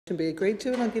motion be agreed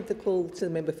to, and I'll give the call to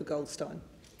the member for Goldstein.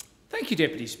 Thank you,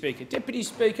 Deputy Speaker. Deputy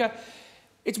Speaker,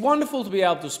 it's wonderful to be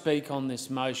able to speak on this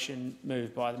motion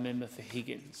moved by the member for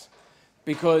Higgins,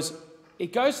 because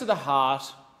it goes to the heart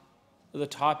of the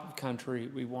type of country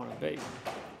we want to be.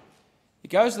 It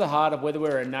goes to the heart of whether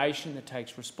we're a nation that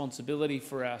takes responsibility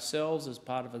for ourselves as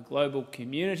part of a global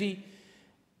community,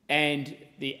 and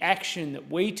the action that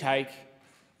we take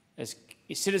as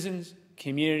citizens,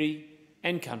 community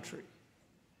and country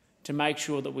to make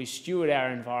sure that we steward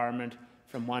our environment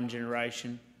from one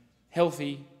generation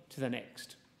healthy to the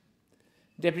next.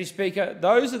 Deputy Speaker,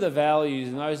 those are the values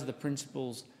and those are the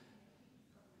principles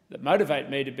that motivate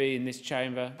me to be in this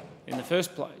chamber in the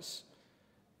first place.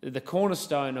 They're the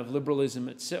cornerstone of liberalism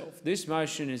itself. This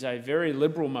motion is a very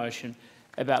liberal motion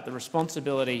about the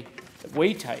responsibility that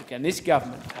we take and this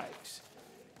government takes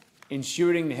in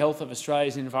stewarding the health of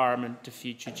Australia's environment to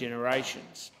future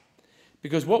generations.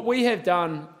 Because what we have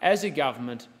done as a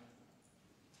government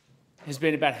has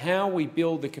been about how we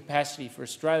build the capacity for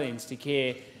Australians to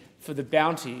care for the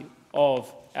bounty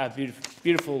of our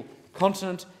beautiful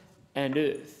continent and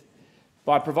earth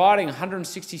by providing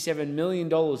 $167 million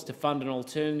to fund an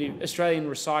alternative Australian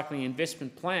recycling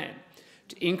investment plan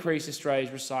to increase Australia's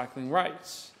recycling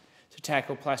rates, to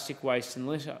tackle plastic waste and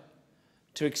litter,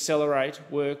 to accelerate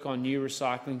work on new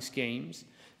recycling schemes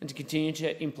and to continue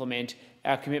to implement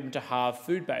our commitment to halve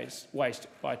food waste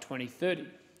by 2030.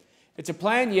 It's a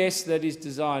plan, yes, that is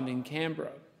designed in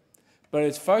Canberra, but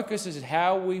its focus is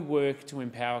how we work to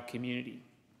empower community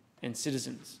and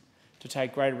citizens to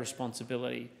take greater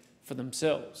responsibility for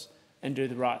themselves and do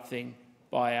the right thing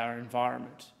by our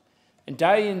environment. And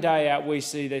day in, day out, we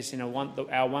see this in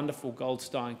our wonderful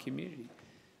Goldstein community,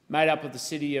 made up of the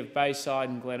city of Bayside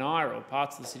and Glen Eira, or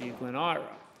parts of the city of Glen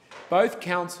Eira. Both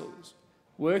councils,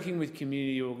 working with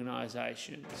community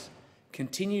organisations,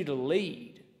 continue to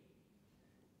lead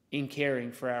in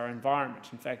caring for our environment.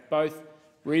 In fact, both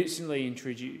recently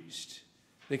introduced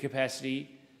the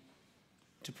capacity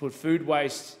to put food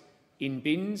waste in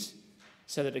bins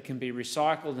so that it can be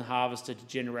recycled and harvested to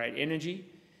generate energy,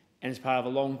 and as part of a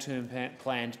long-term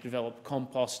plan to develop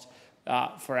compost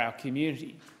for our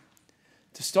community.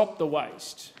 To stop the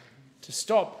waste, to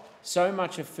stop so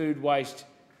much of food waste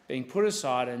being put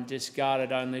aside and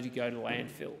discarded only to go to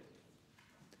landfill.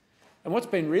 And what's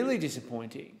been really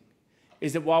disappointing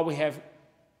is that while we have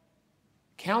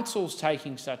councils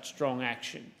taking such strong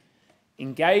action,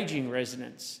 engaging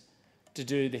residents to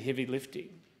do the heavy lifting,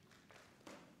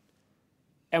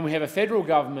 and we have a federal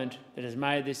government that has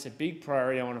made this a big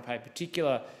priority. I want to pay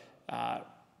particular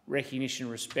recognition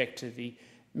and respect to the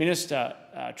Minister,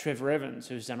 Trevor Evans,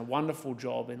 who's done a wonderful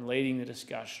job in leading the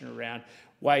discussion around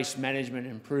waste management,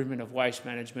 improvement of waste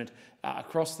management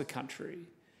across the country.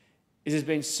 There's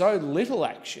been so little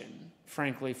action,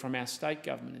 frankly, from our state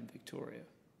government in Victoria,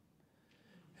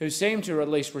 who seem to at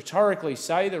least rhetorically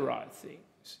say the right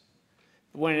things,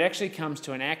 but when it actually comes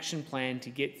to an action plan to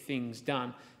get things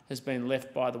done, has been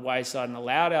left by the wayside and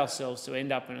allowed ourselves to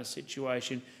end up in a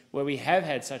situation where we have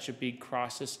had such a big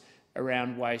crisis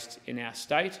around waste in our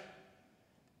state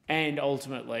and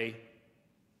ultimately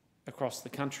across the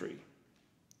country.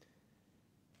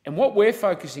 And what we're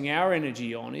focusing our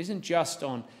energy on isn't just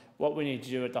on what we need to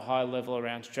do at the high level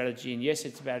around strategy, and yes,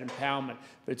 it's about empowerment,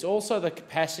 but it's also the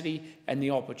capacity and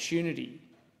the opportunity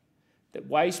that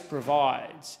waste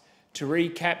provides to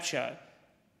recapture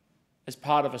as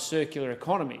part of a circular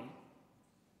economy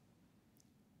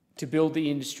to build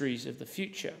the industries of the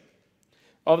future.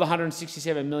 Of the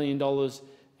 $167 million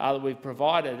that we've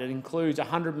provided, it includes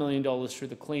 $100 million through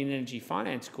the Clean Energy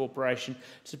Finance Corporation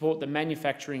to support the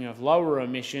manufacturing of lower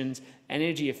emissions and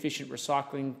energy-efficient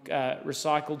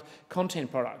recycled content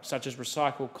products, such as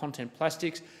recycled content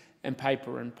plastics and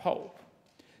paper and pulp.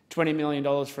 $20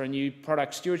 million for a new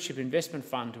product stewardship investment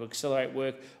fund to accelerate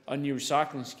work on new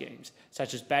recycling schemes,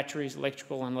 such as batteries,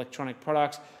 electrical and electronic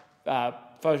products,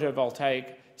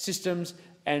 photovoltaic systems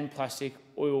and plastic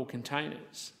oil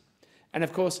containers. And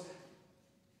of course,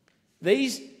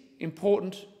 these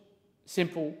important,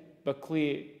 simple but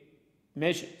clear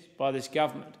measures by this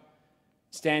government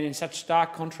stand in such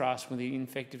stark contrast with the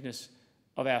ineffectiveness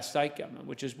of our state government,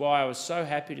 which is why I was so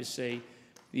happy to see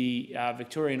the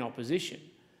Victorian opposition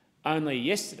only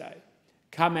yesterday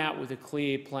come out with a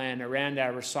clear plan around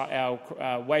our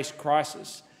waste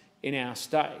crisis in our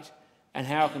state and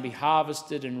how it can be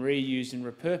harvested and reused and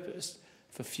repurposed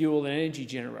for fuel and energy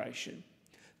generation.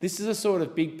 This is the sort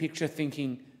of big picture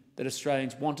thinking that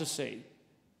Australians want to see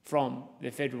from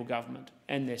their federal government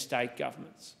and their state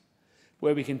governments,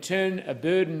 where we can turn a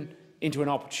burden into an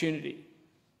opportunity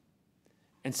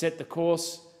and set the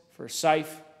course for a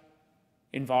safe,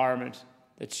 environment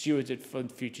that stewards it for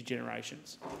future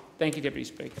generations. Thank you, Deputy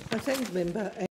Speaker. I thank the member.